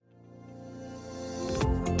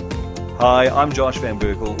Hi, I'm Josh Van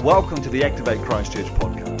Berkel. Welcome to the Activate Christchurch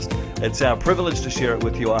podcast. It's our privilege to share it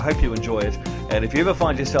with you. I hope you enjoy it. And if you ever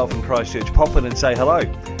find yourself in Christchurch, pop in and say hello.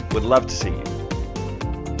 We'd love to see you.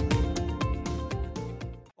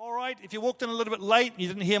 All right, if you walked in a little bit late, you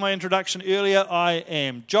didn't hear my introduction earlier, I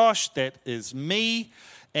am Josh. That is me.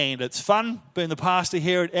 And it's fun being the pastor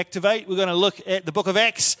here at Activate. We're going to look at the book of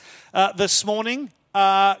Acts this morning.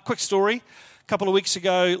 Quick story. A couple of weeks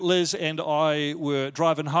ago, Liz and I were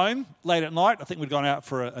driving home late at night. I think we'd gone out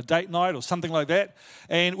for a date night or something like that.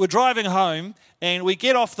 And we're driving home, and we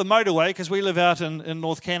get off the motorway, because we live out in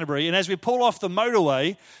North Canterbury. And as we pull off the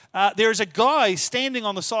motorway, there is a guy standing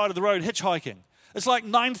on the side of the road hitchhiking. It's like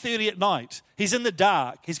 9:30 at night. He's in the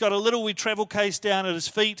dark. He's got a little wee travel case down at his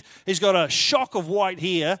feet. He's got a shock of white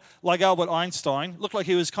hair, like Albert Einstein. Looked like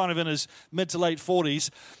he was kind of in his mid to late 40s.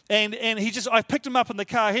 And I picked him up in the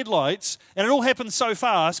car headlights, and it all happened so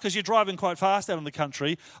fast, because you're driving quite fast out in the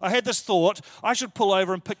country. I had this thought, I should pull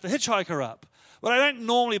over and pick the hitchhiker up. But I don't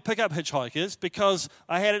normally pick up hitchhikers, because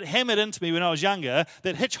I had it hammered into me when I was younger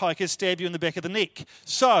that hitchhikers stab you in the back of the neck.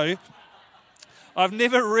 So I've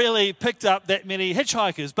never really picked up that many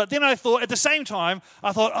hitchhikers. But then I thought, at the same time,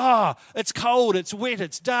 it's cold, it's wet,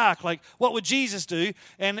 it's dark. Like, what would Jesus do?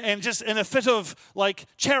 And just in a fit of,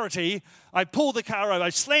 charity, I pulled the car over. I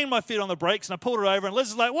slammed my feet on the brakes, and I pulled it over. And Liz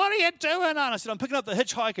is like, "What are you doing?" And I said, "I'm picking up the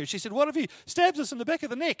hitchhiker." She said, "What if he stabs us in the back of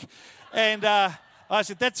the neck?" And I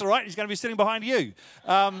said, "That's all right. He's going to be sitting behind you."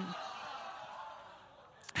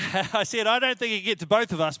 I said, I don't think he'd get to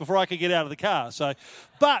both of us before I could get out of the car.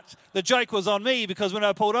 But the joke was on me, because when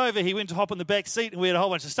I pulled over, he went to hop in the back seat, and we had a whole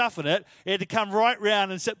bunch of stuff in it. He had to come right round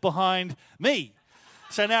and sit behind me.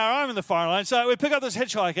 So now I'm in the firing line. So we pick up this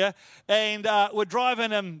hitchhiker, and we're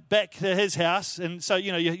driving him back to his house. And so,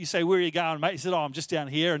 you say, "Where are you going, mate?" He said, "I'm just down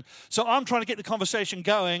here." And so I'm trying to get the conversation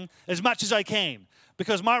going as much as I can,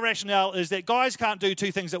 because my rationale is that guys can't do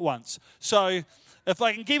two things at once. So if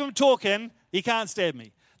I can keep him talking, he can't stab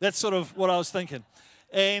me. That's sort of what I was thinking.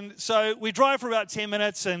 And so we drive for about 10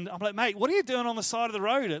 minutes, and I'm like, "Mate, what are you doing on the side of the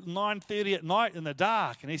road at 9:30 at night in the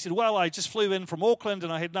dark?" And he said, "Well, I just flew in from Auckland,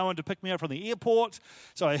 and I had no one to pick me up from the airport.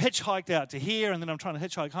 So I hitchhiked out to here, and then I'm trying to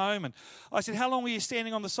hitchhike home." And I said, "How long were you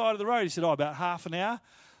standing on the side of the road?" He said, "About half an hour."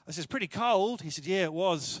 I said, "It's pretty cold." He said, "Yeah, it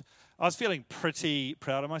was." I was feeling pretty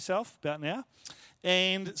proud of myself about now.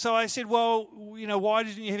 And so I said, "Well, why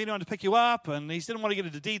didn't you have anyone to pick you up?" And he didn't want to get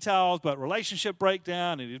into details, but relationship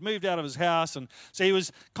breakdown, and he'd moved out of his house. And so he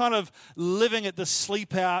was kind of living at this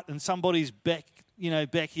sleep out in somebody's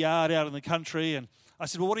backyard out in the country. And I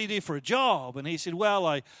said, "Well, what do you do for a job?" And he said, "Well,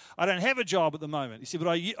 I don't have a job at the moment." He said,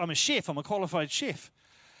 "But I'm a chef. I'm a qualified chef."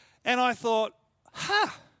 And I thought,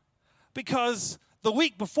 because the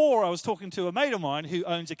week before I was talking to a mate of mine who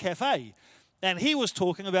owns a cafe. And he was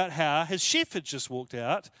talking about how his chef had just walked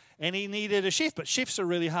out, and he needed a chef, but chefs are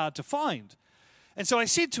really hard to find. And so I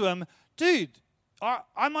said to him, "Dude,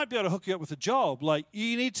 I might be able to hook you up with a job. Like,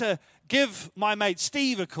 you need to give my mate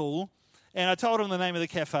Steve a call." And I told him the name of the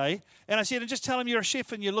cafe. And I said, "And just tell him you're a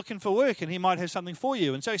chef and you're looking for work, and he might have something for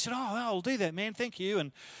you." And so he said, "Oh, well, I'll do that, man. Thank you."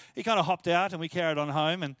 And he kind of hopped out, and we carried on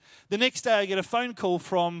home. And the next day I get a phone call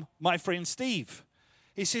from my friend Steve.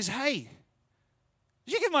 He says, "Hey,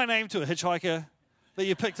 did you give my name to a hitchhiker that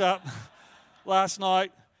you picked up last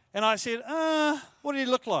night?" And I said, "What did he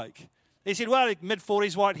look like?" He said, "Well,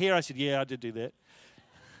 mid-40s, white hair." I said, "Yeah, I did do that."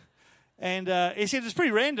 And he said, "It's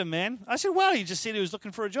pretty random, man." I said, "Well, he just said he was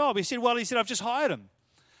looking for a job." He said, "I've just hired him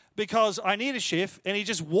because I need a chef." And he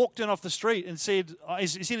just walked in off the street and said,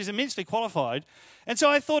 he's immensely qualified. And so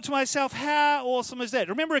I thought to myself, how awesome is that?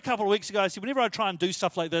 Remember a couple of weeks ago, I said, whenever I try and do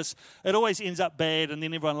stuff like this, it always ends up bad, and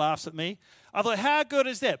then everyone laughs at me. I thought, how good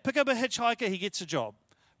is that? Pick up a hitchhiker, he gets a job.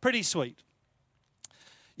 Pretty sweet.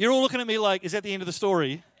 You're all looking at me like, is that the end of the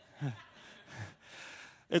story?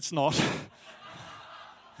 It's not.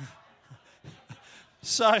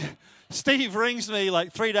 So Steve rings me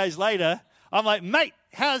 3 days later. I'm like, "Mate,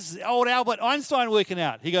 how's old Albert Einstein working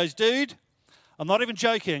out?" He goes, "Dude, I'm not even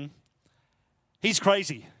joking. He's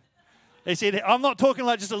crazy." He said, "I'm not talking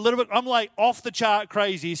just a little bit. I'm off the chart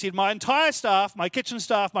crazy." He said, "My entire staff, my kitchen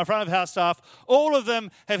staff, my front of house staff, all of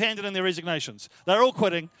them have handed in their resignations. They're all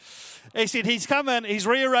quitting." He said, "He's come in, he's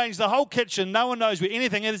rearranged the whole kitchen. No one knows where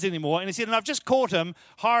anything is anymore." And he said, "And I've just caught him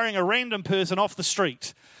hiring a random person off the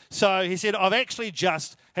street. So," he said, "I've actually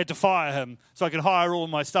just had to fire him so I can hire all of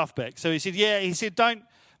my stuff back." So he said, "Yeah," he said,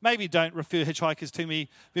 maybe don't refer hitchhikers to me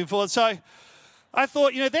before." So I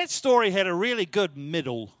thought, that story had a really good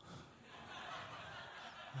middle.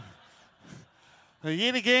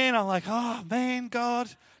 Yet again, I'm like, "Oh, man, God,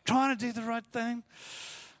 trying to do the right thing."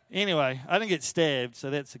 Anyway, I didn't get stabbed, so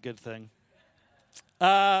that's a good thing.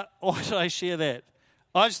 Why did I share that?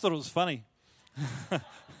 I just thought it was funny.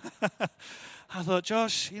 I thought,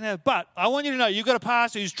 Josh, but I want you to know, you've got a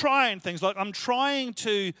pastor who's trying things. Like I'm trying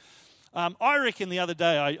to, I reckon the other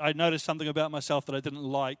day I noticed something about myself that I didn't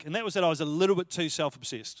like, and that was that I was a little bit too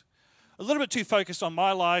self-obsessed. A little bit too focused on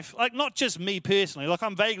my life, like not just me personally. Like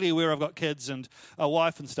I'm vaguely aware I've got kids and a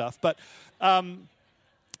wife and stuff, but,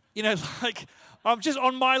 like I'm just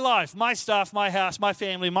on my life, my stuff, my house, my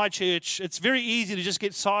family, my church. It's very easy to just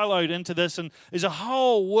get siloed into this, and there's a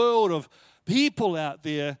whole world of people out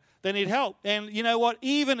there that need help. And you know what?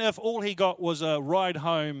 Even if all he got was a ride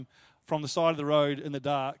home from the side of the road in the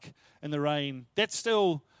dark, in the rain, that's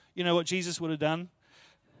still, what Jesus would have done.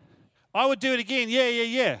 I would do it again.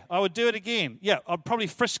 Yeah. I would do it again. Yeah, I'd probably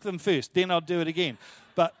frisk them first, then I'd do it again.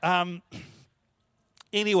 But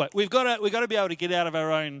anyway, we've got to be able to get out of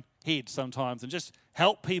our own head sometimes and just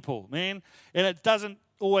help people, man. And it doesn't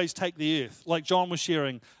always take the earth, like John was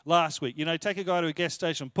sharing last week. Take a guy to a gas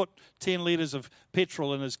station, put 10 litres of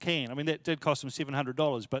petrol in his can. I mean, that did cost him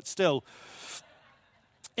 $700, but still.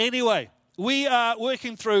 Anyway, we are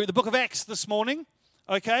working through the book of Acts this morning.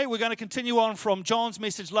 Okay, we're going to continue on from John's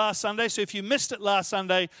message last Sunday. So if you missed it last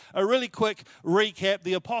Sunday, a really quick recap.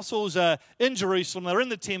 The apostles are in Jerusalem. They're in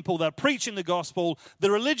the temple. They're preaching the gospel.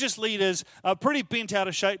 The religious leaders are pretty bent out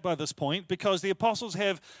of shape by this point because the apostles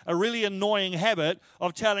have a really annoying habit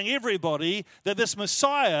of telling everybody that this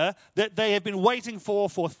Messiah that they have been waiting for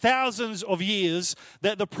thousands of years,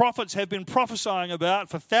 that the prophets have been prophesying about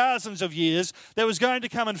for thousands of years, that was going to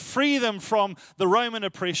come and free them from the Roman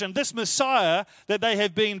oppression. This Messiah that they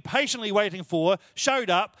have been patiently waiting for showed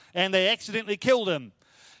up and they accidentally killed him.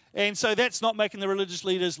 And so that's not making the religious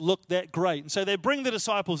leaders look that great. And so they bring the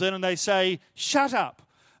disciples in and they say, shut up,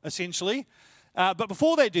 essentially. But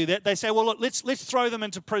before they do that, they say, well, look, let's throw them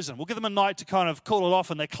into prison. We'll give them a night to kind of cool it off,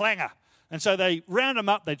 and they clangor. And so they round them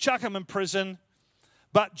up, they chuck them in prison.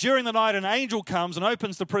 But during the night, an angel comes and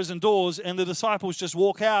opens the prison doors, and the disciples just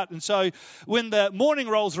walk out. And so when the morning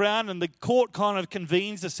rolls around and the court kind of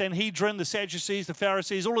convenes, the Sanhedrin, the Sadducees, the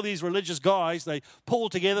Pharisees, all of these religious guys, they pull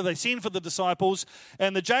together, they send for the disciples,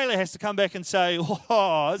 and the jailer has to come back and say,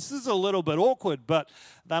 oh, this is a little bit awkward, but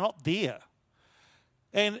they're not there.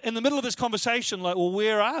 And in the middle of this conversation, like, well,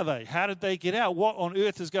 where are they? How did they get out? What on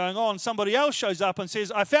earth is going on? Somebody else shows up and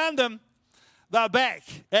says, I found them. They're back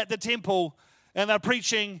at the temple. And they're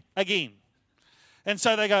preaching again. And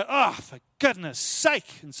so they go, oh, for goodness sake.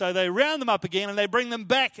 And so they round them up again and they bring them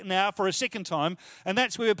back now for a second time. And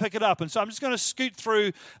that's where we pick it up. And so I'm just going to scoot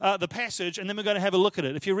through the passage and then we're going to have a look at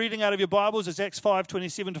it. If you're reading out of your Bibles, it's Acts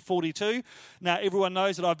 5:27 to 42. Now, everyone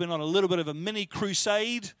knows that I've been on a little bit of a mini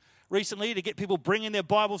crusade recently to get people bringing their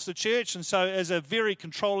Bibles to church. And so as a very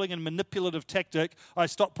controlling and manipulative tactic, I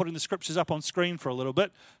stopped putting the scriptures up on screen for a little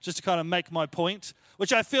bit just to kind of make my point,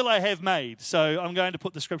 which I feel I have made. So I'm going to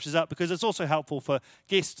put the scriptures up because it's also helpful for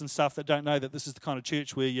guests and stuff that don't know that this is the kind of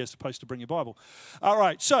church where you're supposed to bring your Bible. All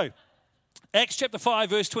right, so Acts chapter 5,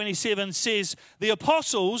 verse 27 says, the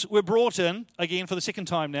apostles were brought in, again for the second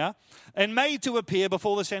time now, and made to appear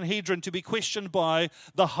before the Sanhedrin to be questioned by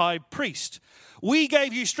the high priest. We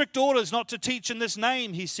gave you strict orders not to teach in this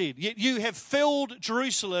name, he said, yet you have filled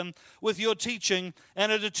Jerusalem with your teaching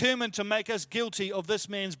and are determined to make us guilty of this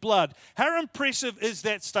man's blood. How impressive is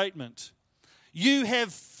that statement? You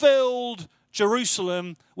have filled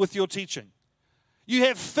Jerusalem with your teaching. You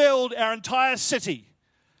have filled our entire city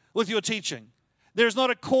with your teaching. There is not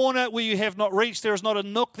a corner where you have not reached. There is not a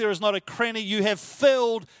nook. There is not a cranny. You have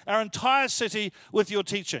filled our entire city with your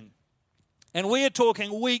teaching. And we are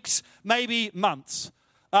talking weeks, maybe months,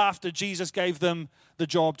 after Jesus gave them the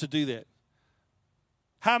job to do that.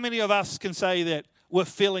 How many of us can say that we're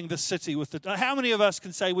filling the city with the... How many of us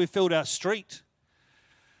can say we filled our street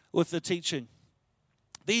with the teaching?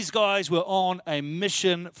 These guys were on a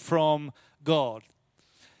mission from God.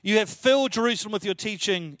 You have filled Jerusalem with your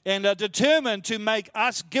teaching and are determined to make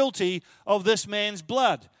us guilty of this man's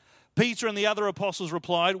blood. Peter and the other apostles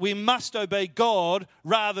replied, we must obey God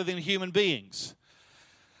rather than human beings.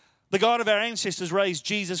 The God of our ancestors raised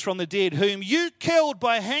Jesus from the dead, whom you killed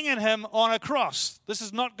by hanging him on a cross. This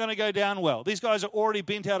is not going to go down well. These guys are already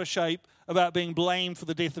bent out of shape about being blamed for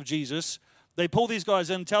the death of Jesus. They pull these guys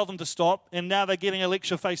in, tell them to stop, and now they're getting a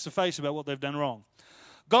lecture face to face about what they've done wrong.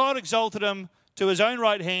 God exalted him to his own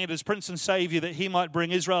right hand as Prince and Savior, that he might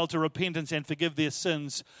bring Israel to repentance and forgive their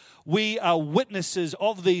sins. We are witnesses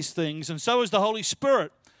of these things, and so is the Holy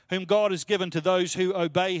Spirit, whom God has given to those who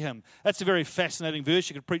obey him. That's a very fascinating verse.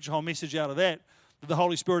 You could preach a whole message out of that the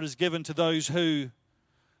Holy Spirit is given to those who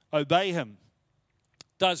obey him.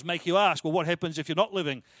 does make you ask, well, what happens if you're not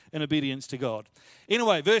living in obedience to God?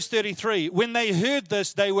 Anyway, verse 33, when they heard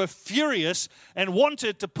this, they were furious and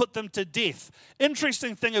wanted to put them to death.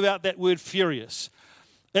 Interesting thing about that word furious.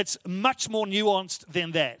 It's much more nuanced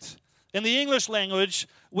than that. In the English language,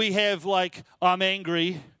 we have like, I'm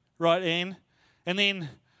angry, right, Anne? And then,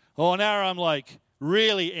 oh, now I'm like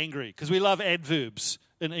really angry, because we love adverbs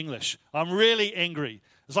in English. I'm really angry.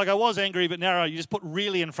 It's like I was angry, but now you just put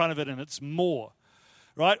really in front of it and it's more.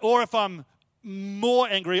 Right? Or if I'm more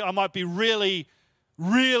angry, I might be really,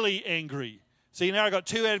 really angry. See, now I've got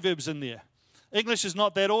two adverbs in there. English is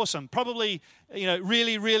not that awesome. Probably,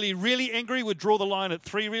 really, really, really angry would draw the line at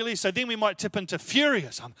 3, really. So then we might tip into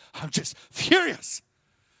furious. I'm just furious.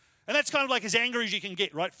 And that's kind of like as angry as you can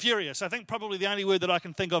get, right? Furious. I think probably the only word that I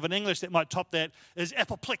can think of in English that might top that is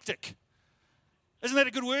apoplectic. Isn't that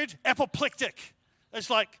a good word? Apoplectic. It's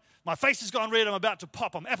like, my face has gone red, I'm about to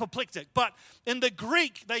pop, I'm apoplectic. But in the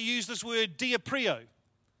Greek, they use this word diaprio,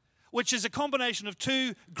 which is a combination of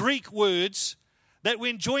two Greek words that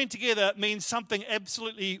when joined together means something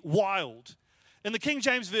absolutely wild. In the King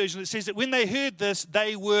James Version, it says that when they heard this,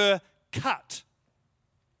 they were cut,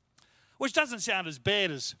 which doesn't sound as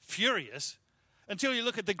bad as furious until you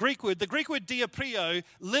look at the Greek word. The Greek word diaprio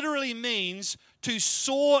literally means to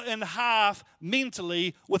saw in half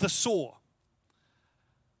mentally with a saw.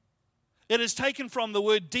 It is taken from the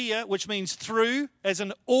word dia, which means through, as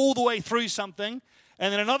in all the way through something.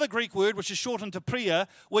 And then another Greek word, which is shortened to pria,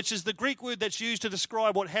 which is the Greek word that's used to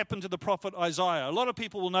describe what happened to the prophet Isaiah. A lot of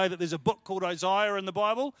people will know that there's a book called Isaiah in the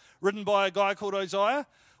Bible, written by a guy called Isaiah.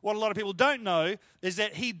 What a lot of people don't know is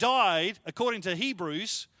that he died, according to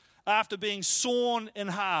Hebrews, after being sawn in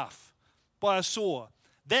half by a saw.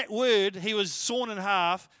 That word, he was sawn in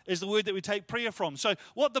half, is the word that we take pria from. So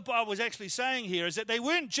what the Bible is actually saying here is that they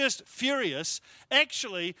weren't just furious.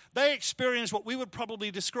 Actually, they experienced what we would probably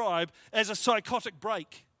describe as a psychotic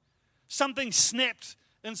break. Something snapped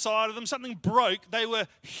inside of them. Something broke. They were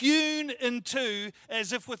hewn in two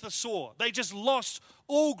as if with a saw. They just lost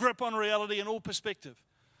all grip on reality and all perspective.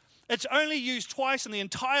 It's only used twice in the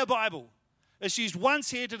entire Bible. It's used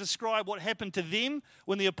once here to describe what happened to them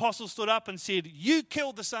when the apostles stood up and said, you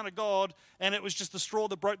killed the Son of God, and it was just the straw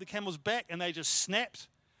that broke the camel's back, and they just snapped.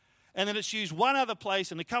 And then it's used one other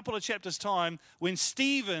place in a couple of chapters' time when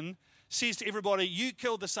Stephen says to everybody, you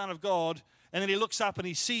killed the Son of God, and then he looks up and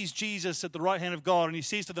he sees Jesus at the right hand of God, and he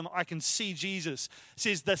says to them, I can see Jesus.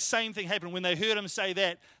 Says the same thing happened. When they heard him say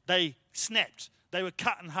that, they snapped. They were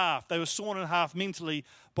cut in half. They were sawn in half mentally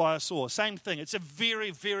by a saw. Same thing. It's a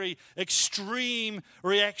very, very extreme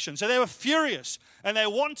reaction. So they were furious, and they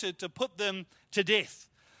wanted to put them to death.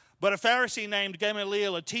 But a Pharisee named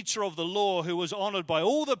Gamaliel, a teacher of the law who was honored by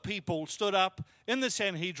all the people, stood up in the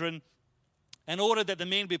Sanhedrin and ordered that the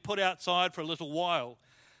men be put outside for a little while.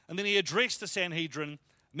 And then he addressed the Sanhedrin,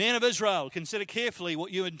 men of Israel, consider carefully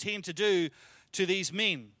what you intend to do to these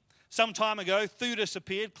men. Some time ago, Theudas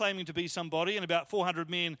appeared, claiming to be somebody, and about 400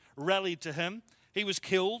 men rallied to him. He was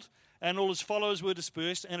killed, and all his followers were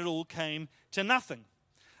dispersed, and it all came to nothing.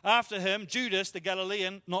 After him, Judas, the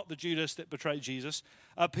Galilean, not the Judas that betrayed Jesus,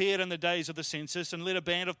 appeared in the days of the census and led a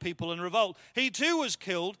band of people in revolt. He too was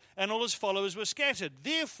killed, and all his followers were scattered.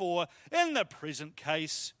 Therefore, in the present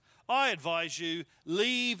case, I advise you,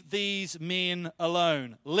 leave these men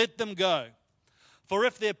alone. Let them go. For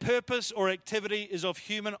if their purpose or activity is of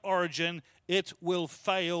human origin, it will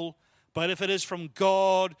fail. But if it is from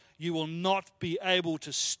God, you will not be able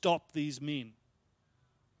to stop these men.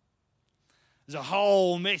 There's a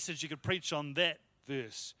whole message you could preach on that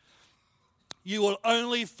verse. You will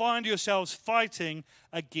only find yourselves fighting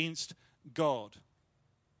against God.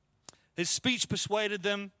 His speech persuaded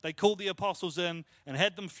them. They called the apostles in and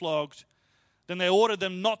had them flogged. Then they ordered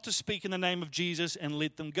them not to speak in the name of Jesus and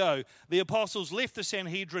let them go. The apostles left the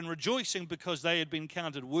Sanhedrin rejoicing because they had been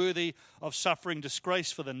counted worthy of suffering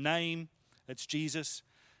disgrace for the name. That's Jesus.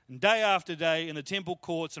 And day after day in the temple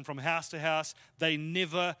courts and from house to house, they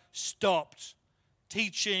never stopped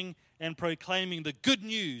teaching and proclaiming the good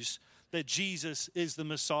news that Jesus is the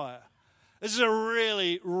Messiah. This is a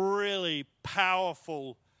really, really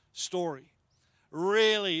powerful story.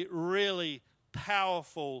 Really, really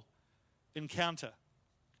powerful encounter.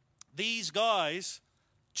 These guys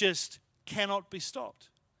just cannot be stopped.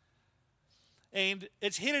 And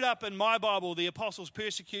it's headed up in my Bible, the apostles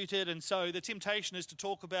persecuted, and so the temptation is to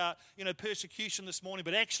talk about, persecution this morning,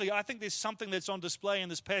 but actually I think there's something that's on display in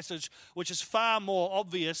this passage which is far more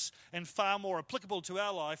obvious and far more applicable to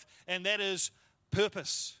our life, and that is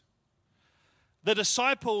purpose. The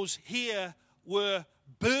disciples here were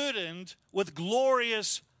burdened with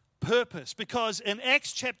glorious purpose. Because in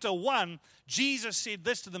Acts chapter 1, Jesus said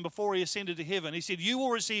this to them before he ascended to heaven. He said, you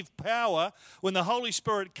will receive power when the Holy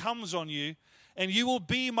Spirit comes on you, and you will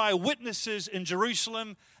be my witnesses in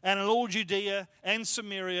Jerusalem and in all Judea and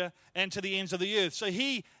Samaria and to the ends of the earth. So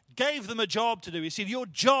he gave them a job to do. He said, your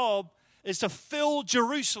job is to fill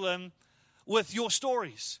Jerusalem with your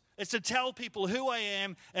stories. It's to tell people who I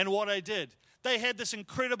am and what I did. They had this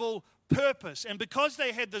incredible purpose, and because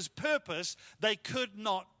they had this purpose, they could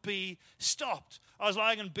not be stopped. I was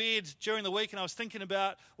lying in bed during the week and I was thinking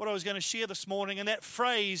about what I was going to share this morning, and that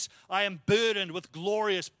phrase, I am burdened with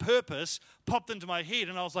glorious purpose, popped into my head,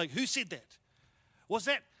 and I was like, who said that? Was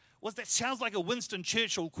that sounds like a Winston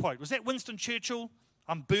Churchill quote. Was that Winston Churchill?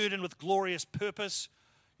 I'm burdened with glorious purpose.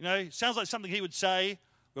 You know, sounds like something he would say.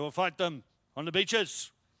 We will fight them on the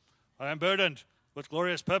beaches. I am burdened with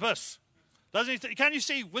glorious purpose. Doesn't he? Can't you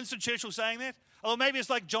see Winston Churchill saying that? Or maybe it's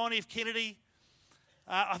like John F. Kennedy.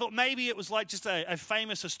 I thought maybe it was like just a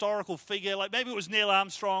famous historical figure. Like maybe it was Neil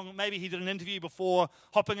Armstrong. Maybe he did an interview before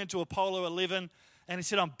hopping into Apollo 11. And he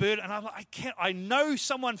said, I'm burdened. And I'm like, I know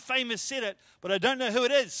someone famous said it, but I don't know who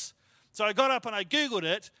it is. So I got up and I Googled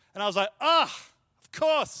it. And I was like, of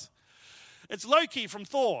course. It's Loki from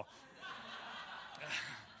Thor.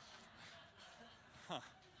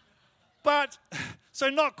 But,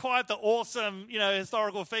 so not quite the awesome,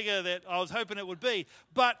 historical figure that I was hoping it would be.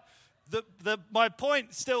 But my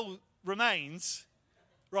point still remains,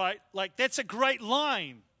 right? Like, that's a great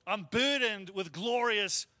line. I'm burdened with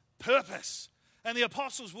glorious purpose. And the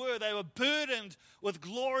apostles they were burdened with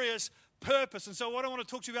glorious purpose. And so what I want to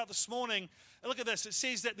talk to you about this morning, look at this. It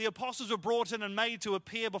says that the apostles were brought in and made to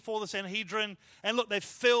appear before the Sanhedrin. And look, they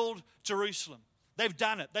filled Jerusalem. They've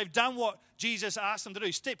done it. They've done what Jesus asked them to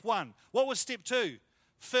do. Step 1. What was step 2?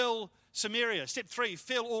 Fill Samaria. Step 3,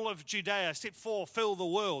 fill all of Judea. Step 4, fill the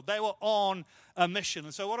world. They were on a mission.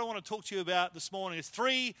 And so what I want to talk to you about this morning is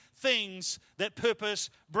 3 things that purpose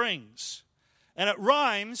brings. And it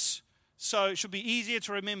rhymes, so it should be easier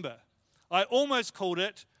to remember. I almost called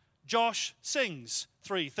it Josh Sings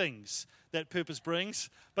 3 things that purpose brings.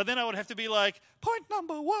 But then I would have to be like, point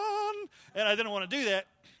number 1. And I didn't want to do that.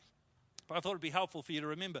 But I thought it would be helpful for you to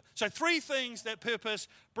remember. So 3 things that purpose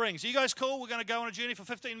brings. Are you guys cool? We're going to go on a journey for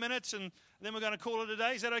 15 minutes and then we're going to call it a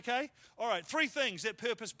day. Is that okay? All right, 3 things that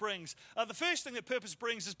purpose brings. The first thing that purpose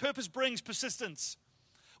brings persistence.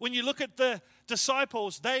 When you look at the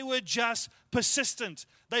disciples, they were just persistent.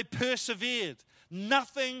 They persevered.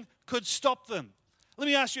 Nothing could stop them. Let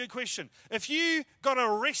me ask you a question. If you got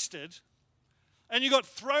arrested and you got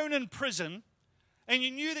thrown in prison, and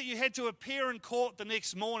you knew that you had to appear in court the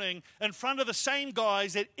next morning in front of the same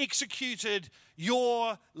guys that executed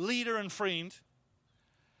your leader and friend,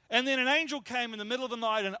 and then an angel came in the middle of the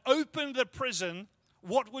night and opened the prison,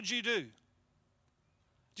 what would you do?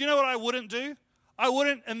 Do you know what I wouldn't do? I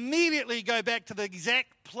wouldn't immediately go back to the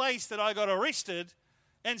exact place that I got arrested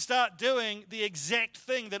and start doing the exact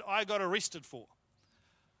thing that I got arrested for.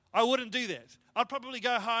 I wouldn't do that. I'd probably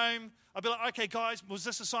go home. I'd be like, okay, guys, was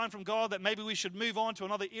this a sign from God that maybe we should move on to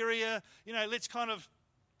another area? Let's kind of,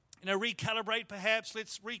 recalibrate perhaps.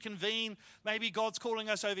 Let's reconvene. Maybe God's calling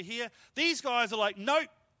us over here. These guys are like, nope,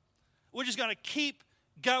 we're just going to keep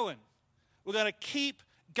going. We're going to keep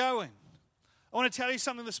going. I want to tell you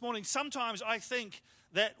something this morning. Sometimes I think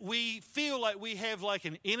that we feel like we have like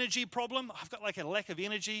an energy problem. I've got like a lack of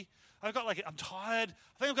energy. I'm tired.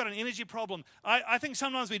 I think I've got an energy problem. I think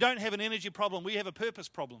sometimes we don't have an energy problem. We have a purpose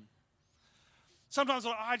problem. Sometimes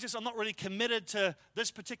I'm not really committed to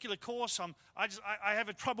this particular course. I have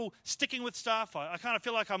a trouble sticking with stuff. I kind of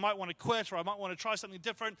feel like I might want to quit or I might want to try something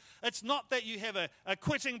different. It's not that you have a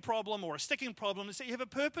quitting problem or a sticking problem. It's that you have a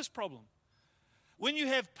purpose problem. When you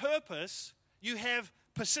have purpose, you have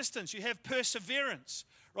persistence. You have perseverance.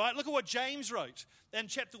 Right? Look at what James wrote in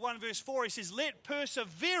chapter 1, verse 4. He says, let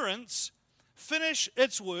perseverance finish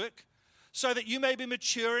its work so that you may be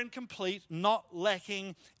mature and complete, not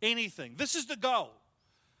lacking anything. This is the goal.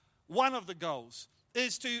 One of the goals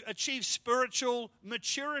is to achieve spiritual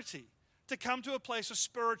maturity, to come to a place of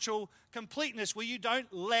spiritual completeness where you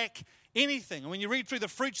don't lack anything. And when you read through the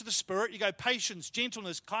fruits of the Spirit, you go patience,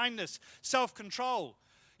 gentleness, kindness, self-control.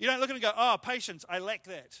 You don't look at it and go, patience, I lack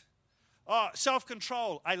that.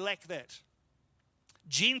 Self-control, I lack that.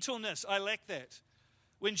 Gentleness, I lack that.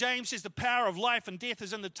 When James says the power of life and death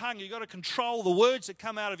is in the tongue, you've got to control the words that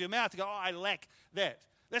come out of your mouth. You go, I lack that.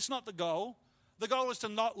 That's not the goal. The goal is to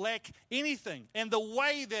not lack anything. And the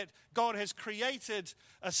way that God has created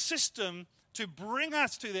a system to bring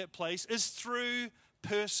us to that place is through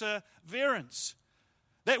perseverance.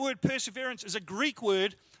 That word perseverance is a Greek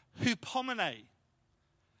word, hupomene.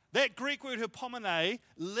 That Greek word hypomone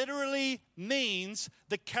literally means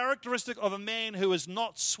the characteristic of a man who is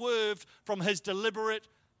not swerved from his deliberate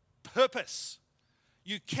purpose.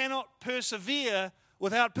 You cannot persevere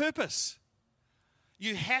without purpose.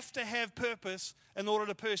 You have to have purpose in order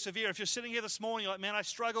to persevere. If you're sitting here this morning, you're like, man, I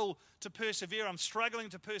struggle to persevere. I'm struggling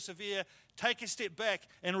to persevere. Take a step back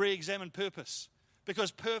and re-examine purpose,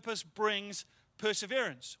 because purpose brings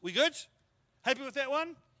perseverance. We good? Happy with that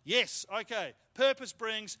one? Yes. Okay. Purpose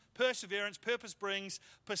brings perseverance. Purpose brings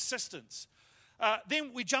persistence.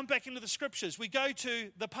 Then we jump back into the scriptures. We go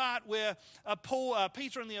to the part where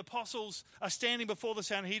Peter and the apostles are standing before the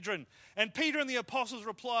Sanhedrin. And Peter and the apostles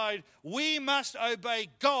replied, we must obey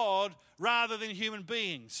God rather than human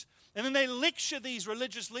beings. And then they lecture these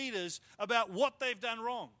religious leaders about what they've done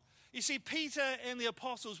wrong. You see, Peter and the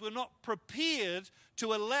apostles were not prepared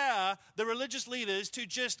to allow the religious leaders to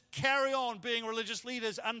just carry on being religious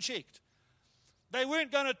leaders unchecked. They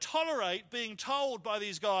weren't going to tolerate being told by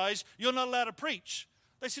these guys, you're not allowed to preach.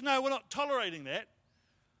 They said, no, we're not tolerating that.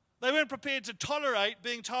 They weren't prepared to tolerate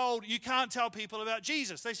being told, you can't tell people about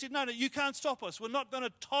Jesus. They said, no, you can't stop us. We're not going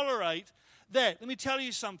to tolerate that. Let me tell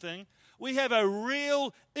you something. We have a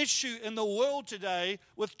real issue in the world today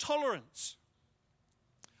with tolerance.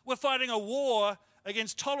 We're fighting a war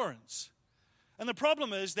against tolerance. And the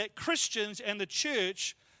problem is that Christians and the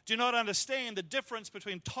church do not understand the difference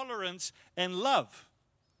between tolerance and love.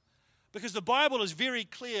 Because the Bible is very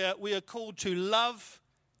clear, we are called to love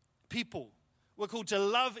people. We're called to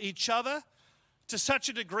love each other to such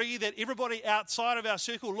a degree that everybody outside of our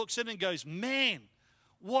circle looks in and goes, man,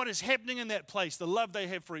 what is happening in that place, the love they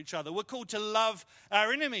have for each other. We're called to love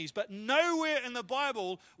our enemies, but nowhere in the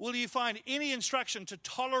Bible will you find any instruction to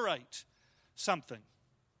tolerate something.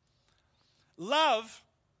 Love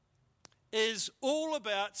is all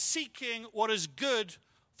about seeking what is good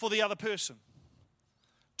for the other person.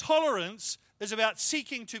 Tolerance is about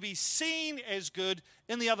seeking to be seen as good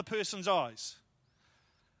in the other person's eyes.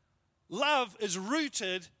 Love is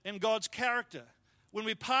rooted in God's character. When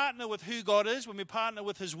we partner with who God is, when we partner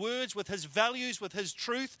with His words, with His values, with His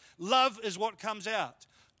truth, love is what comes out.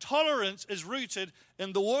 Tolerance is rooted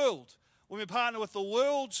in the world. When we partner with the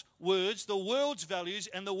world's words, the world's values,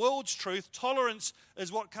 and the world's truth, tolerance is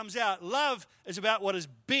what comes out. Love is about what is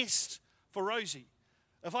best for Rosie.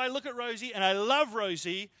 If I look at Rosie and I love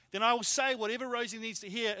Rosie, then I will say whatever Rosie needs to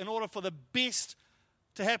hear in order for the best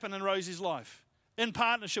to happen in Rosie's life, in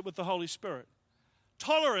partnership with the Holy Spirit.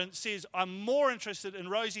 Tolerance says, I'm more interested in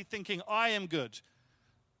Rosie thinking I am good.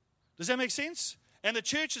 Does that make sense? And the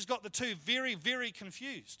church has got the two very, very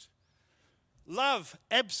confused. Love,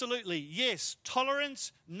 absolutely, yes.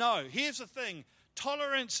 Tolerance, no. Here's the thing.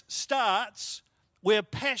 Tolerance starts where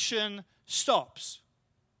passion stops.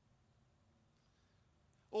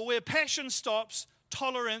 Or where passion stops,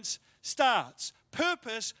 tolerance starts.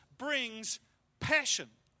 Purpose brings passion.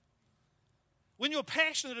 When you're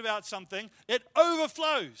passionate about something, it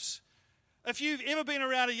overflows. If you've ever been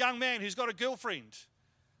around a young man who's got a girlfriend,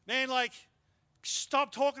 man, like,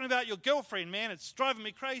 stop talking about your girlfriend, man. It's driving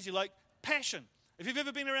me crazy. Like, passion. If you've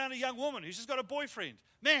ever been around a young woman who's just got a boyfriend,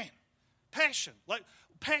 man, passion. Like,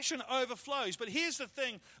 passion overflows. But here's the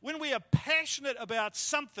thing. When we are passionate about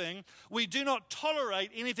something, we do not tolerate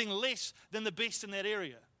anything less than the best in that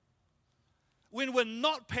area. When we're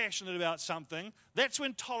not passionate about something, that's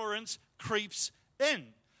when tolerance creeps in.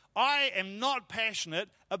 I am not passionate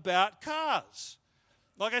about cars,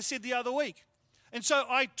 like I said the other week. And so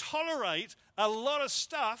I tolerate a lot of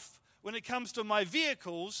stuff when it comes to my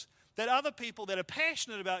vehicles that other people that are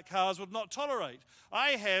passionate about cars would not tolerate.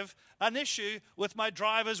 I have an issue with my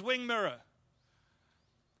driver's wing mirror.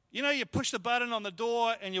 You know, you push the button on the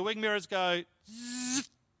door and your wing mirrors go zzz,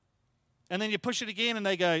 and then you push it again and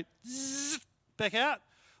they go zzz, back out.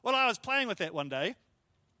 Well, I was playing with that one day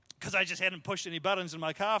because I just hadn't pushed any buttons in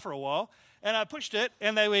my car for a while, and I pushed it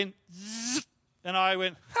and they went zzz, and I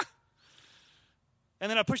went ha. And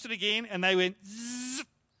then I pushed it again and they went zzz.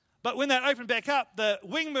 But when that opened back up, the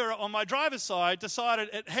wing mirror on my driver's side decided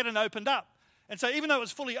it hadn't opened up. And so even though it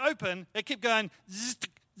was fully open, it kept going zzz,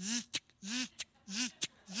 zzz, zzz, zzz,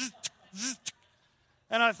 zzz, zzz.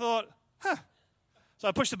 And I thought, huh. So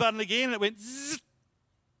I pushed the button again and it went zzz.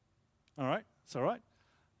 All right, it's all right.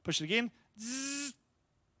 Push it again. Zzz.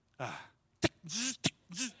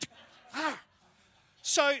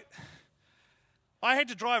 So I had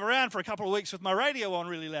to drive around for a couple of weeks with my radio on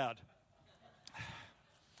really loud.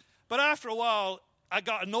 But after a while, I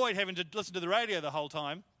got annoyed having to listen to the radio the whole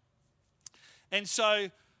time. And so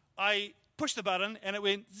I pushed the button and it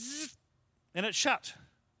went zzz, and it shut.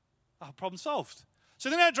 Oh, problem solved. So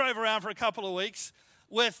then I drove around for a couple of weeks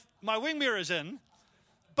with my wing mirrors in,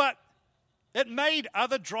 But it made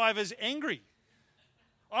other drivers angry.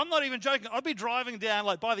 I'm not even joking. I'd be driving down,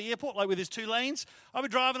 like by the airport, like where there's 2 lanes. I'd be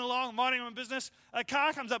driving along, minding my own business. A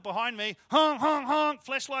car comes up behind me, honk, honk, honk,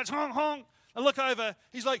 flashlights, honk, honk. I look over.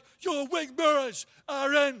 He's like, "Your wing mirrors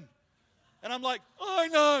are in." And I'm like, "I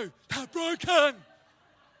know, they're broken."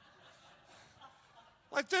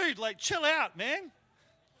 Like, dude, like, chill out, man.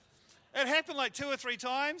 It happened like 2 or 3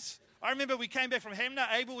 times. I remember we came back from Hamner.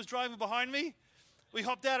 Abel was driving behind me. We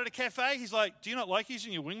hopped out at a cafe. He's like, "Do you not like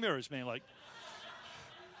using your wing mirrors, man?" Like,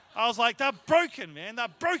 I was like, "They're broken, man. They're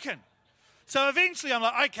broken." So eventually I'm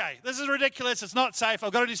like, "Okay, this is ridiculous. It's not safe.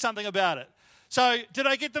 I've got to do something about it." So did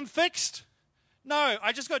I get them fixed? No,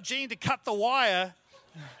 I just got Gene to cut the wire.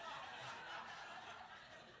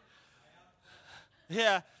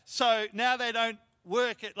 Yeah, so now they don't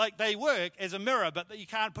work, like they work as a mirror, but you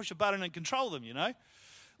can't push a button and control them,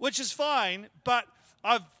 which is fine, but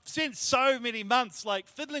I've spent so many months like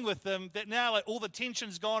fiddling with them that now like all the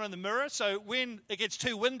tension's gone in the mirror. So when it gets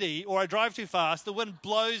too windy or I drive too fast, the wind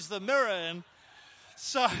blows the mirror in.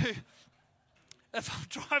 So if I'm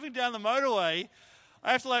driving down the motorway,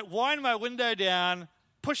 I have to like wind my window down,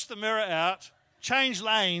 push the mirror out, change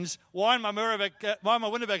lanes, wind my window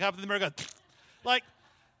back up, and the mirror goes like.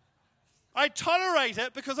 I tolerate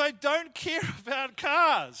it because I don't care about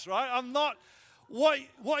cars, right? I'm not.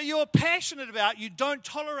 What you're passionate about, you don't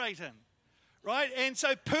tolerate in, right? And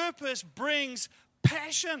so purpose brings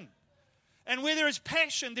passion. And where there is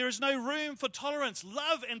passion, there is no room for tolerance.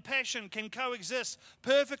 Love and passion can coexist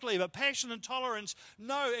perfectly, but passion and tolerance,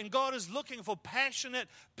 no. And God is looking for passionate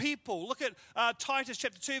people. Look at Titus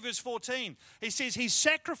chapter 2, verse 14. He says, "He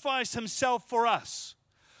sacrificed himself for us,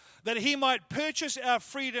 that he might purchase our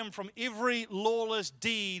freedom from every lawless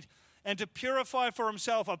deed and to purify for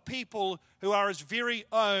himself a people who are his very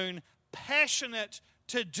own, passionate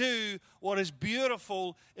to do what is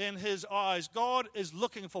beautiful in his eyes." God is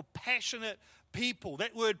looking for passionate people.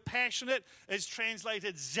 That word passionate is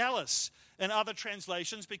translated zealous in other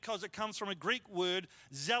translations because it comes from a Greek word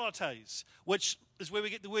zealotes, which is where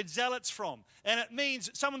we get the word zealots from. And it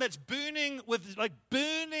means someone that's burning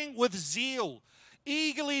with zeal,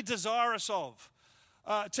 eagerly desirous of,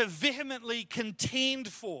 to vehemently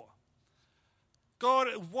contend for.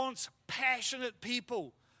 God wants passionate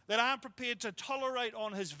people that aren't prepared to tolerate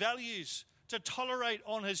on his values, to tolerate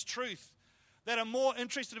on his truth, that are more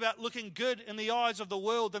interested about looking good in the eyes of the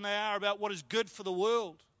world than they are about what is good for the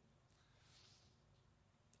world.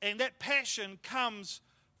 And that passion comes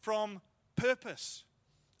from purpose.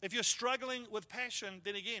 If you're struggling with passion,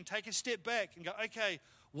 then again, take a step back and go, okay,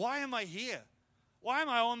 why am I here? Why am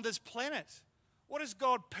I on this planet? What has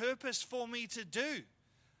God purposed for me to do?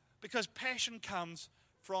 Because passion comes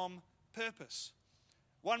from purpose.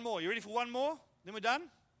 One more. You ready for one more? Then we're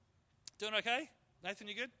done? Doing okay? Nathan,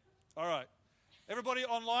 you good? All right. Everybody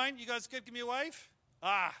online, you guys good? Give me a wave.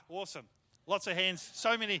 Ah, awesome. Lots of hands.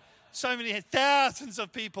 So many hands. Thousands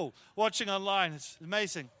of people watching online. It's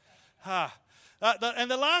amazing.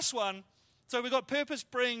 And the last one, so we've got purpose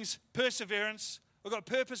brings perseverance. We've got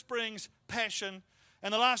purpose brings passion.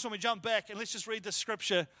 And the last one, we jump back, and let's just read the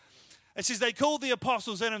scripture. It says, they called the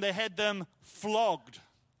apostles in and they had them flogged.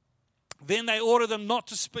 Then they ordered them not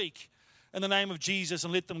to speak in the name of Jesus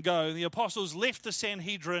and let them go. And the apostles left the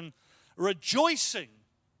Sanhedrin rejoicing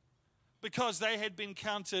because they had been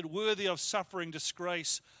counted worthy of suffering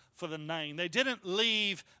disgrace for the name. They didn't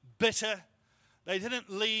leave bitter. They didn't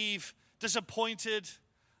leave disappointed.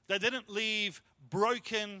 They didn't leave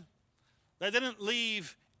broken. They didn't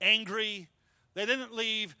leave angry. They didn't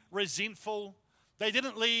leave resentful. They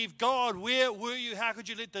didn't leave, God, where were you? How could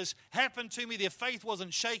you let this happen to me? Their faith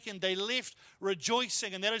wasn't shaken. They left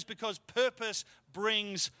rejoicing, and that is because purpose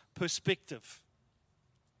brings perspective.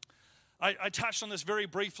 I touched on this very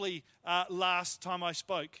briefly last time I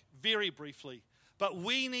spoke, very briefly. But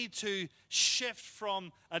we need to shift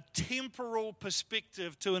from a temporal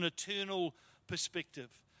perspective to an eternal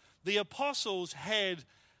perspective. The apostles had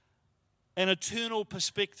an eternal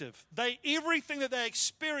perspective. Everything that they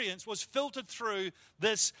experienced was filtered through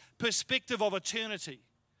this perspective of eternity.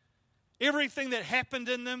 Everything that happened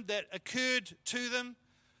in them, that occurred to them,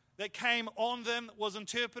 that came on them, was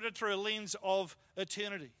interpreted through a lens of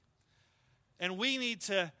eternity. And we need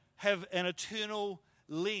to have an eternal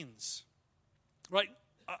lens. Right?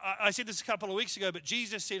 I said this a couple of weeks ago, but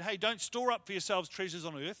Jesus said, hey, don't store up for yourselves treasures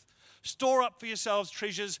on earth. Store up for yourselves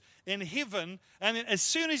treasures in heaven. And then as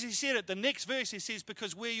soon as he said it, the next verse he says,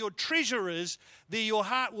 because where your treasure is, there your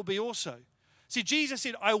heart will be also. See, Jesus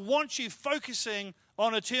said, I want you focusing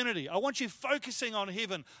on eternity. I want you focusing on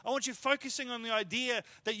heaven. I want you focusing on the idea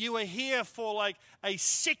that you are here for like a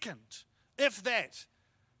second, if that.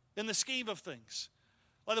 in the scheme of things.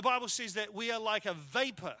 Like the Bible says that we are like a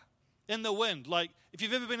vapor in the wind. Like if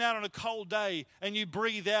you've ever been out on a cold day and you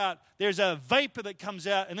breathe out, there's a vapor that comes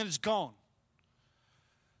out and then it's gone.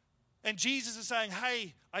 And Jesus is saying,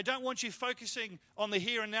 hey, I don't want you focusing on the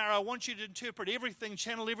here and now. I want you to interpret everything,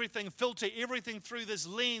 channel everything, filter everything through this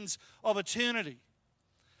lens of eternity.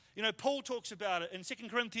 You know, Paul talks about it in 2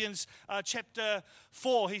 Corinthians chapter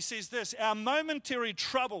 4. He says this, our momentary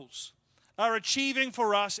troubles are achieving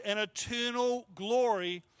for us an eternal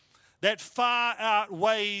glory that far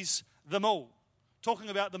outweighs them all. Talking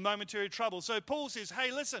about the momentary trouble. So Paul says,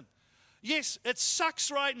 hey, listen, yes, it sucks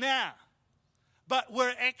right now, but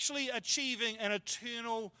we're actually achieving an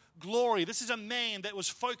eternal glory. This is a man that was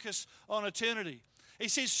focused on eternity. He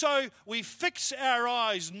says, so we fix our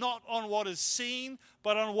eyes not on what is seen,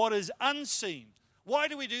 but on what is unseen. Why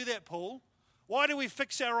do we do that, Paul? Why do we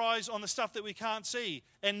fix our eyes on the stuff that we can't see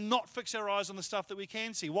and not fix our eyes on the stuff that we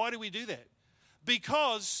can see? Why do we do that?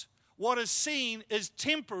 Because what is seen is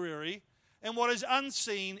temporary and what is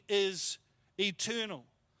unseen is eternal.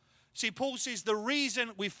 See, Paul says the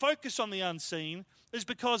reason we focus on the unseen is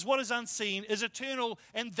because what is unseen is eternal,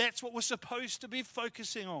 and that's what we're supposed to be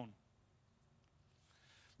focusing on.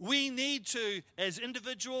 We need to, as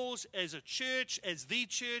individuals, as a church, as the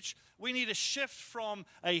church, we need to shift from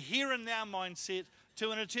a here and now mindset to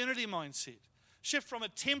an eternity mindset. Shift from a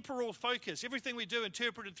temporal focus, everything we do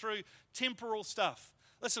interpreted through temporal stuff.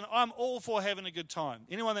 Listen, I'm all for having a good time.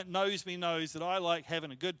 Anyone that knows me knows that I like having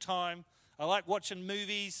a good time. I like watching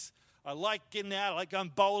movies. I like getting out. I like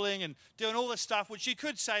going bowling and doing all this stuff, which you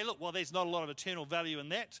could say, look, well, there's not a lot of eternal value in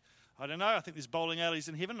that. I don't know. I think there's bowling alleys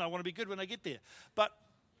in heaven, and I want to be good when I get there. But,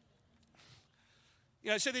 you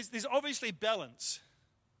know, so there's obviously balance.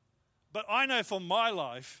 But I know for my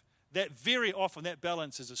life that very often that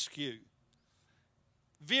balance is askew.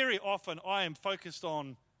 Very often I am focused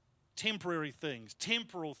on temporary things,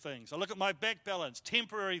 temporal things. I look at my bank balance,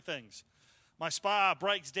 temporary things. My spa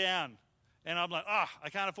breaks down, and I'm like, I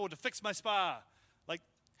can't afford to fix my spa. Like,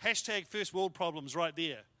 hashtag first world problems right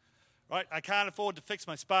there. Right? I can't afford to fix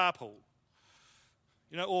my spa pool.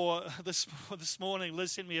 You know, or this morning,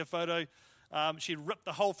 Liz sent me a photo. She'd ripped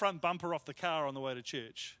the whole front bumper off the car on the way to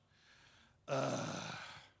church.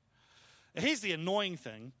 Here's the annoying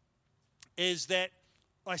thing, is that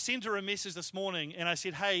I sent her a message this morning and I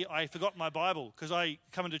said, hey, I forgot my Bible because I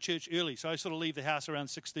come into church early, so I sort of leave the house around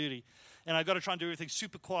 6:30, and I've got to try and do everything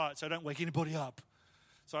super quiet so I don't wake anybody up.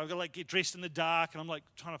 So I've got to like get dressed in the dark, and I'm like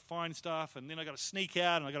trying to find stuff, and then I've got to sneak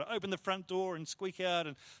out, and I've got to open the front door and squeak out.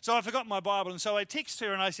 And so I forgot my Bible, and so I texted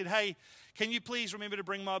her and I said, hey, can you please remember to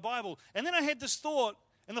bring my Bible? And then I had this thought,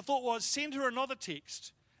 and the thought was, send her another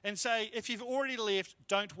text and say, if you've already left,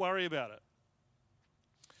 don't worry about it.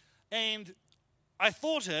 And I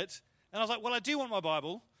thought it, and I was like, well, I do want my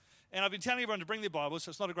Bible, and I've been telling everyone to bring their Bible, so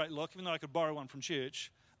it's not a great look, even though I could borrow one from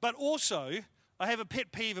church. But also, I have a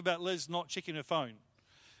pet peeve about Liz not checking her phone.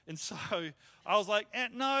 And so I was like,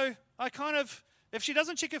 no, I kind of, if she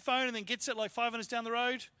doesn't check her phone and then gets it like 5 minutes down the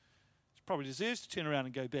road, she probably deserves to turn around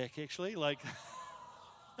and go back, actually. Like,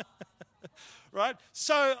 right?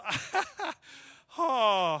 So,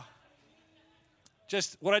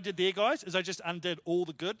 just what I did there, guys, is I just undid all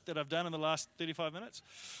the good that I've done in the last 35 minutes.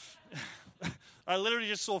 I literally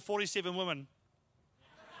just saw 47 women.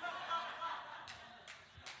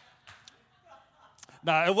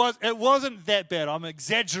 No, it wasn't that bad. I'm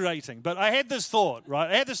exaggerating. But I had this thought,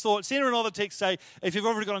 right? Send her another text, say, if you've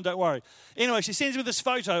already gone, don't worry. Anyway, she sends me this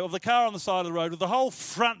photo of the car on the side of the road with the whole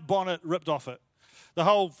front bonnet ripped off it. The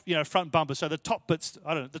whole, front bumper. So the top bit's,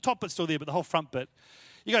 the top bit's still there, but the whole front bit.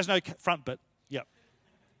 You guys know front bit. Yep.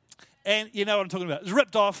 And you know what I'm talking about. It was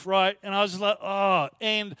ripped off, right? And I was just like, oh.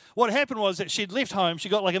 And what happened was that she'd left home. She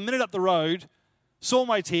got like a minute up the road, saw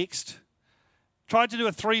my text, tried to do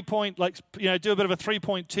a 3-point, do a bit of a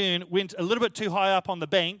 3-point turn, went a little bit too high up on the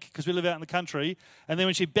bank because we live out in the country. And then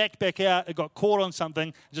when she backed back out, it got caught on something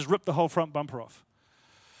and just ripped the whole front bumper off.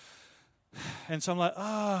 And so I'm like,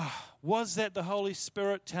 was that the Holy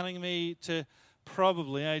Spirit telling me to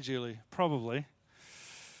probably, Julie? Probably.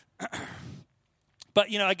 But,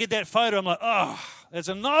 I get that photo, I'm like, that's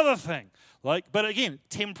another thing. But again,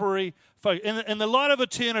 temporary focus. In the light of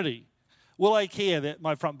eternity, will I care that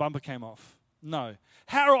my front bumper came off? No.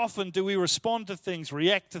 How often do we respond to things,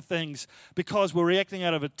 react to things, because we're reacting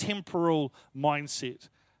out of a temporal mindset?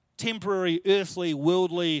 Temporary, earthly,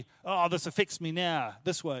 worldly, this affects me now,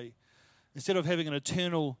 this way, instead of having an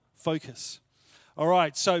eternal focus. All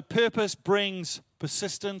right, so purpose brings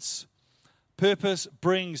persistence. Purpose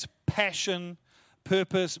brings passion.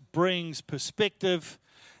 Purpose brings perspective.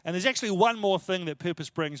 And there's actually one more thing that purpose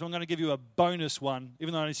brings. I'm going to give you a bonus one,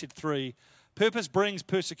 even though I only said 3. Purpose brings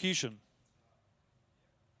persecution.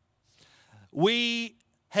 We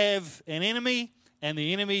have an enemy, and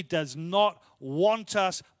the enemy does not want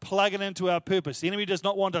us plugging into our purpose. The enemy does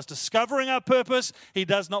not want us discovering our purpose. He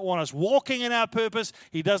does not want us walking in our purpose.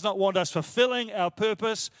 He does not want us fulfilling our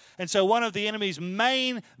purpose. And so one of the enemy's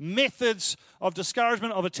main methods of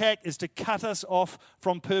discouragement, of attack, is to cut us off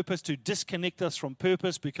from purpose, to disconnect us from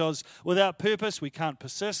purpose, because without purpose, we can't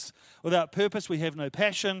persist. Without purpose, we have no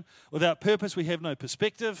passion. Without purpose, we have no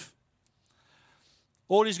perspective.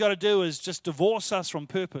 All he's got to do is just divorce us from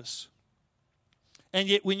purpose. And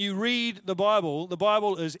yet when you read the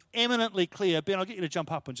Bible is eminently clear. Ben, I'll get you to jump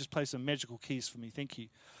up and just play some magical keys for me. Thank you.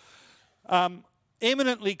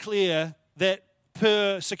 Eminently clear that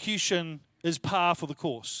persecution is par for the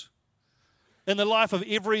course in the life of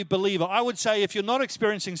every believer. I would say if you're not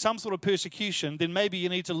experiencing some sort of persecution, then maybe you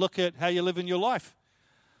need to look at how you live in your life.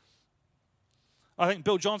 I think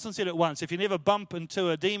Bill Johnson said it once. If you never bump into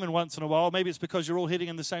a demon once in a while, maybe it's because you're all heading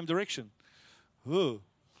in the same direction. Ugh.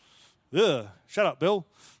 Ugh. Shut up, Bill.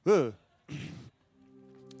 Ugh.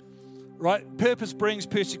 Right? Purpose brings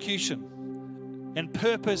persecution. And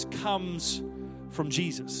purpose comes from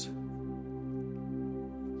Jesus.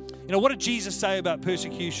 You know, what did Jesus say about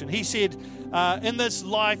persecution? He said, in this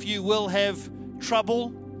life you will have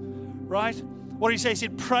trouble. Right? What did he say? He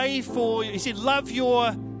said, he said, love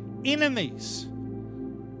your enemies.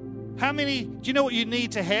 Do you know what you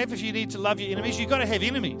need to have if you need to love your enemies? You've got to have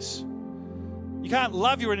enemies. You can't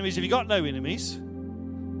love your enemies if you've got no enemies.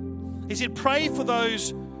 He said, pray for those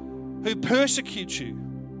who persecute you,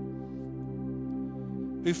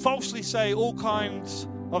 who falsely say all kinds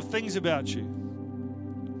of things about you.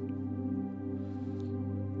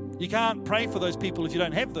 You can't pray for those people if you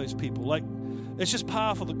don't have those people. It's just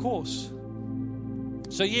par for the course.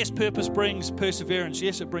 So yes, purpose brings perseverance.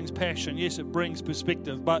 Yes, it brings passion. Yes, it brings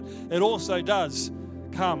perspective. But it also does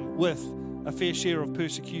come with a fair share of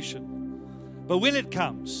persecution. But when it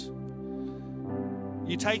comes,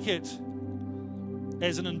 you take it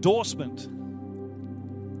as an endorsement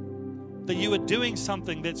that you are doing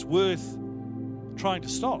something that's worth trying to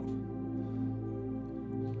stop.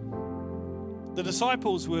 The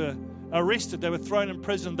disciples were arrested. They were thrown in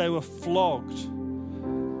prison. They were flogged.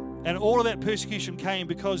 And all of that persecution came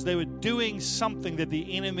because they were doing something that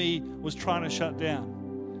the enemy was trying to shut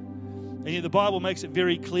down. And yet the Bible makes it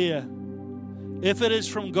very clear. If it is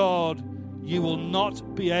from God, you will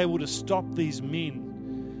not be able to stop these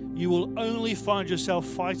men. You will only find yourself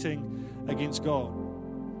fighting against God.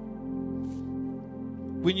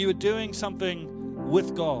 When you are doing something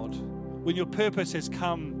with God, when your purpose has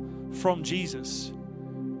come from Jesus,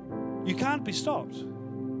 you can't be stopped.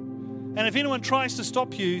 And if anyone tries to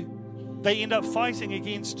stop you, they end up fighting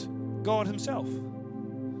against God himself.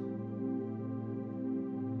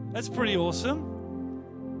 That's pretty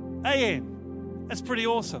awesome. Amen. That's pretty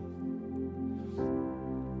awesome.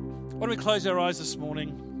 Why don't we close our eyes this morning?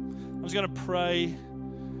 I'm just going to pray.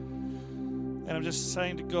 And I'm just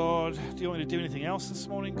saying to God, do you want me to do anything else this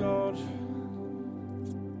morning, God?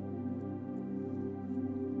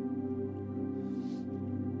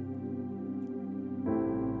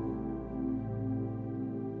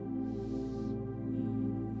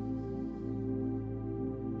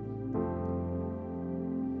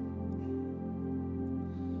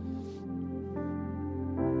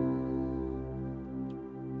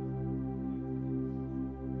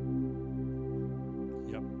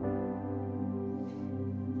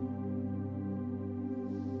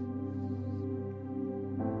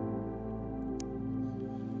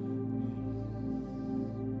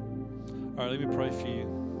 All right, let me pray for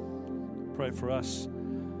you. Pray for us.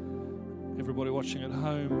 Everybody watching at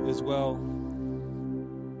home as well.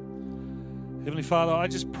 Heavenly Father, I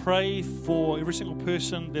just pray for every single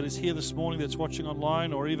person that is here this morning, that's watching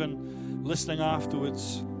online or even listening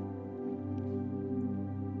afterwards.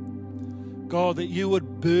 God, that you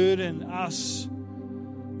would burden us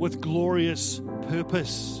with glorious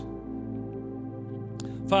purpose.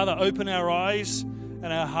 Father, open our eyes and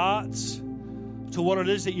our hearts to what it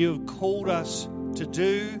is that you have called us to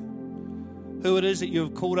do, who it is that you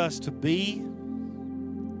have called us to be.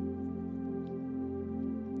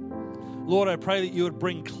 Lord, I pray that you would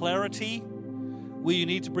bring clarity where you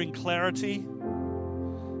need to bring clarity.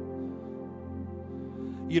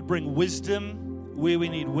 You'd bring wisdom where we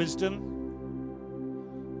need wisdom.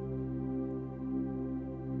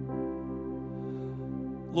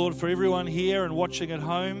 Lord, for everyone here and watching at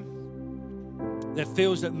home that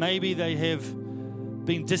feels that maybe they have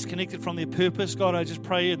been disconnected from their purpose. God, I just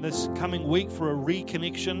pray in this coming week for a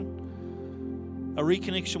reconnection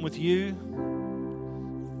with you.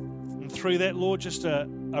 And through that, Lord, just a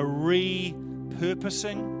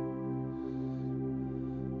repurposing.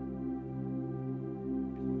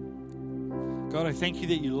 God, I thank you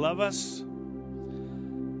that you love us.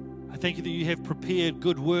 I thank you that you have prepared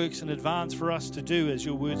good works in advance for us to do, as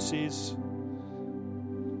your word says.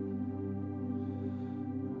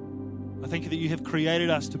 I thank you that you have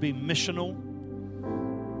created us to be missional,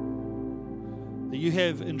 that you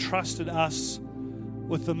have entrusted us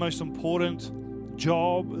with the most important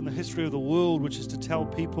job in the history of the world, which is to tell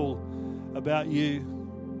people about you.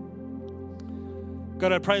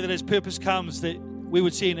 God, I pray that as purpose comes, that we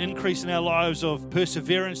would see an increase in our lives of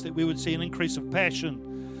perseverance, that we would see an increase of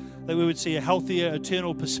passion, that we would see a healthier,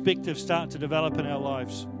 eternal perspective start to develop in our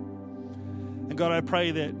lives. And God, I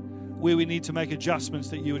pray that where we need to make adjustments,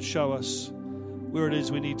 that you would show us where it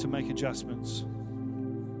is we need to make adjustments.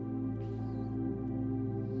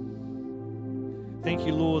 Thank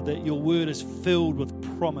you, Lord, that your word is filled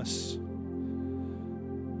with promise.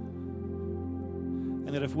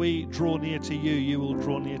 And that if we draw near to you, you will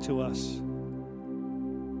draw near to us.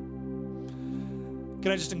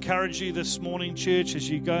 Can I just encourage you this morning, church, as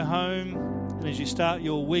you go home and as you start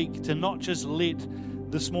your week, to not just let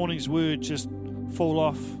this morning's word just fall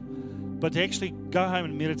off, but to actually go home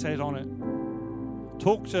and meditate on it.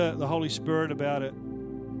 Talk to the Holy Spirit about it.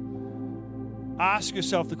 Ask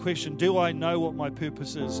yourself the question, do I know what my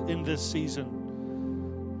purpose is in this season?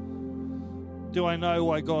 Do I know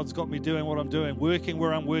why God's got me doing what I'm doing? Working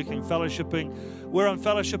where I'm working, fellowshipping where I'm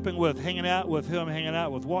fellowshipping with, hanging out with who I'm hanging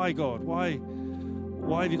out with. Why, God? Why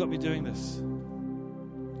have you got me doing this?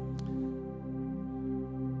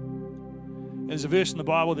 There's a verse in the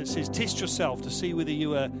Bible that says, test yourself to see whether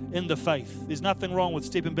you are in the faith. There's nothing wrong with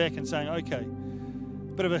stepping back and saying, okay,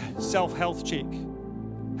 bit of a self-health check.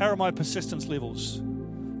 How are my persistence levels?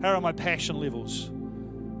 How are my passion levels?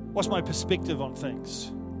 What's my perspective on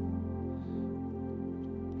things?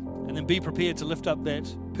 And then be prepared to lift up that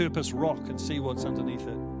purpose rock and see what's underneath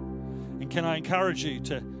it. And can I encourage you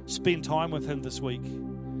to spend time with him this week?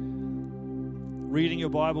 Reading your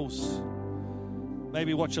Bibles.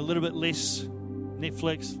 Maybe watch a little bit less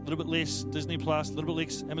Netflix, a little bit less Disney Plus, a little bit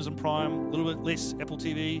less Amazon Prime, a little bit less Apple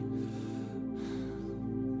TV,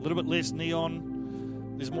 a little bit less Neon.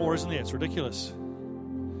 There's more, isn't there? It's ridiculous.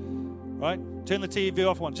 Right? Turn the TV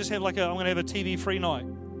off once. Just have I'm going to have a TV-free night.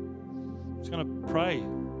 I'm just going to pray.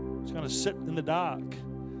 I'm just going to sit in the dark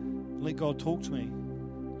and let God talk to me.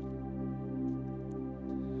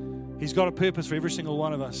 He's got a purpose for every single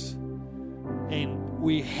one of us. And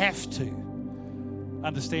we have to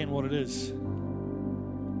understand what it is.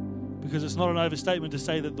 Because it's not an overstatement to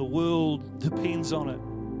say that the world depends on it.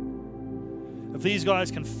 If these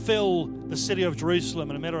guys can fill the city of Jerusalem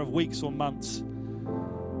in a matter of weeks or months,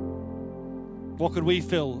 what could we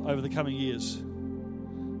fill over the coming years?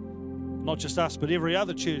 Not just us, but every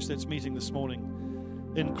other church that's meeting this morning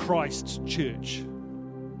in Christ's church.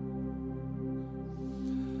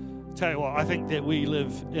 Tell you what, I think that we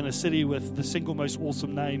live in a city with the single most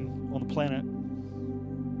awesome name on the planet.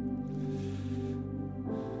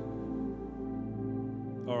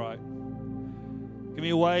 All right. Give me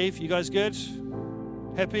a wave. You guys good?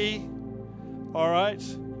 Happy? All right.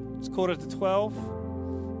 It's 11:45.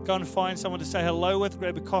 Go and find someone to say hello with.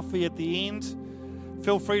 Grab a coffee at the end.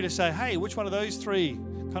 Feel free to say, hey, which one of those three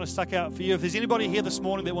kind of stuck out for you? If there's anybody here this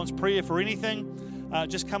morning that wants prayer for anything,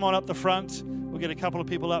 just come on up the front. We'll get a couple of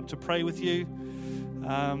people up to pray with you.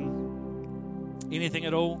 Anything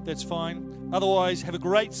at all, that's fine. Otherwise, have a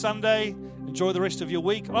great Sunday. Enjoy the rest of your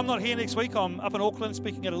week. I'm not here next week. I'm up in Auckland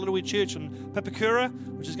speaking at a Little Wee church in Papakura,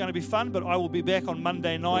 which is going to be fun, but I will be back on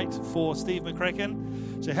Monday night for Steve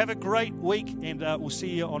McCracken. So have a great week, and we'll see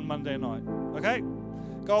you on Monday night. Okay?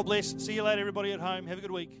 God bless. See you later, everybody at home. Have a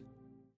good week.